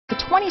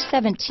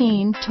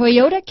2017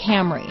 Toyota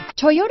Camry.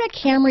 Toyota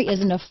Camry is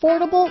an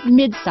affordable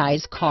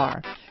mid-size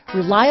car.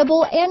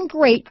 Reliable and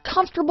great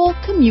comfortable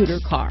commuter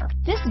car.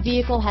 This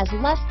vehicle has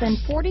less than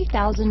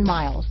 40,000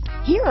 miles.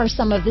 Here are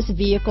some of this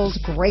vehicle's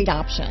great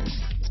options.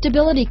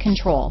 Stability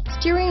control,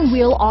 steering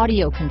wheel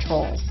audio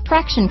controls,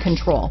 traction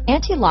control,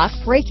 anti-lock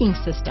braking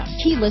system,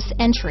 keyless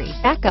entry,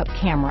 backup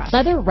camera,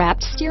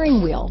 leather-wrapped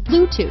steering wheel,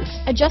 Bluetooth,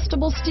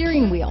 adjustable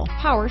steering wheel,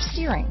 power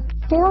steering,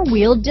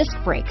 four-wheel disc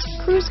brakes,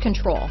 cruise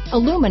control,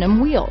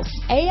 aluminum wheels,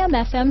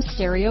 AM/FM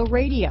stereo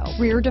radio,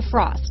 rear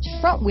defrost,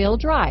 front-wheel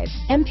drive,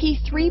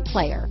 MP3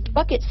 player,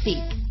 bucket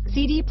seats,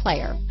 CD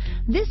player.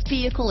 This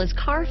vehicle is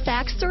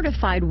CARFAX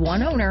certified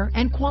one owner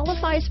and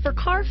qualifies for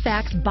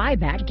CARFAX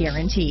buyback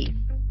guarantee.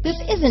 This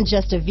isn't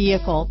just a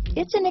vehicle,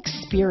 it's an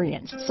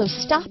experience, so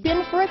stop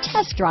in for a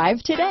test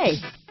drive today.